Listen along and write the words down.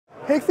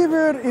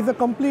Hexiwear is a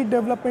complete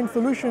development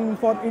solution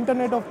for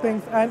Internet of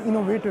Things and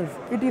innovators.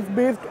 It is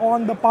based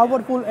on the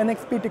powerful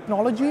NXP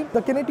technology,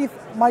 the Kinetis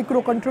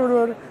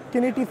microcontroller,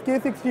 Kinetis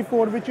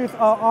K64, which is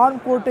a ARM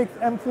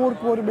Cortex-M4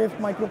 core-based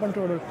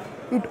microcontroller.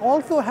 It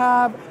also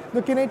has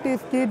the Kinetis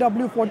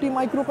KW40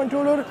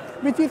 microcontroller,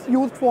 which is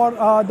used for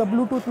the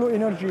Bluetooth Low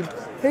Energy.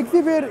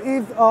 Hexiwear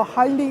is a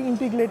highly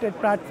integrated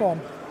platform.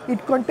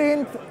 It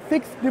contains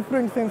 6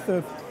 different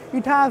sensors.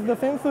 It has the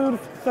sensors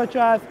such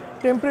as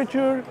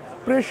temperature,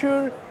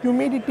 pressure,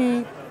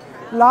 humidity,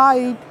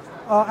 light,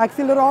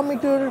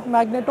 accelerometer,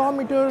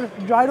 magnetometer,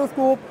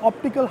 gyroscope,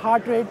 optical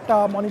heart rate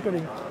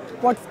monitoring.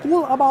 What's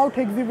cool about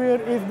Hexiwear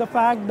is the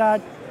fact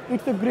that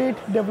it's a great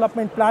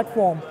development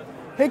platform.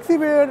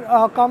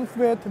 Hexiwear comes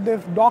with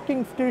this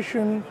docking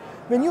station.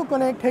 When you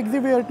connect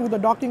Hexiwear to the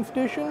docking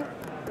station,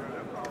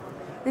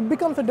 it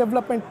becomes a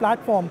development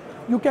platform.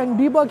 You can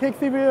debug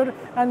Hexiwear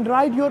and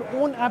write your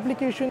own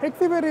application.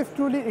 Hexiwear is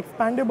truly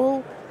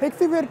expandable.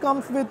 Hexiwear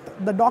comes with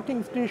the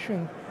docking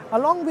station.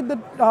 Along with the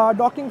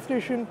docking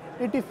station,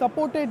 it is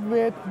supported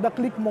with the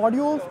click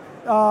modules,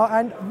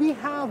 and we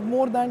have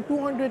more than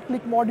 200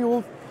 click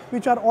modules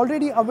which are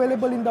already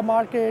available in the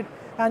market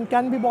and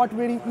can be bought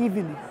very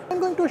easily. I'm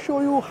going to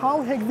show you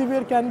how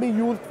Hexiwear can be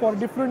used for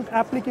different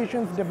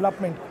applications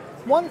development.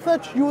 One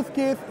such use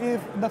case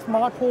is the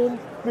smart home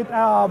with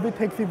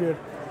Hexiwear.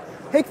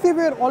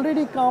 Hexiwear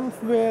already comes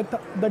with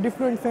the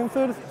different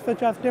sensors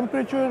such as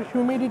temperature,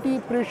 humidity,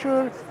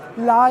 pressure,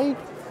 light,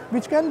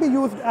 which can be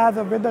used as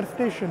a weather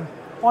station.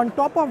 On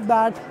top of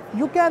that,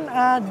 you can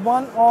add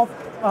one of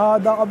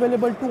the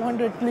available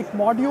 200 click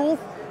modules,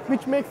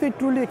 which makes it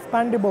truly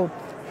expandable.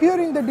 Here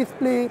in the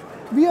display,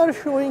 we are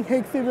showing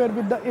Hexiwear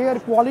with the air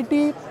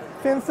quality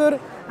sensor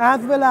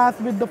as well as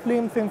with the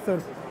flame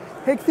sensor.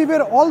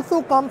 Hexiwear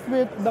also comes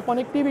with the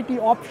connectivity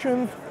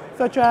options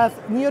such as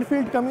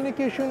near-field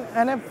communication,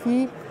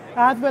 NFC,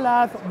 as well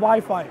as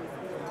Wi-Fi.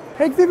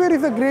 Hexiwear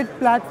is a great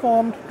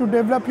platform to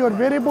develop your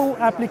wearable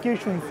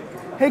applications.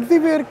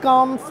 Hexiwear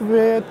comes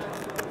with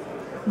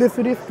this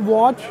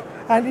wristwatch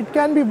and it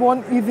can be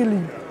worn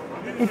easily.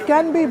 It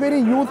can be very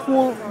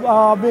useful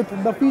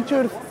with the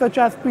features such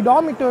as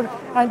speedometer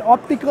and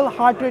optical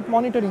heart rate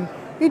monitoring.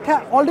 It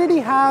already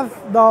has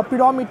the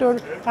speedometer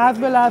as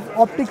well as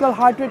optical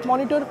heart rate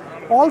monitor.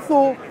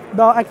 Also,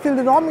 the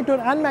accelerometer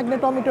and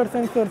magnetometer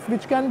sensors,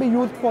 which can be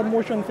used for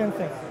motion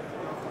sensing.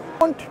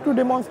 I want to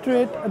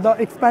demonstrate the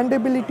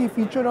expandability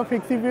feature of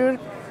Hexiwear.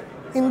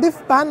 In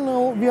this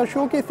panel, we are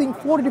showcasing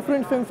 4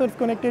 different sensors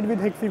connected with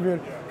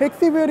Hexiwear.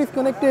 Hexiwear is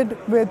connected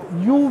with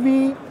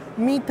UV,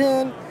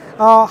 methane,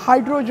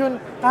 hydrogen,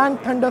 and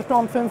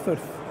thunderstorm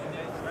sensors.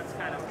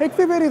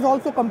 Hexiwear is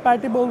also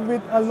compatible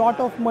with a lot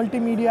of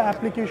multimedia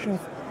applications.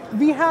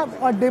 We have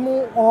a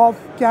demo of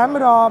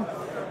camera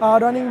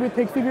running with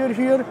Hexiwear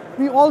here.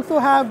 We also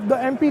have the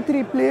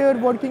MP3 player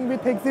working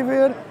with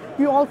Hexiwear.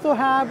 We also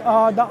have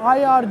the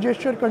IR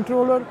gesture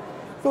controller.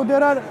 So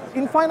there are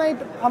infinite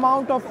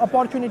amount of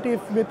opportunities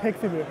with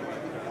Hexiwear.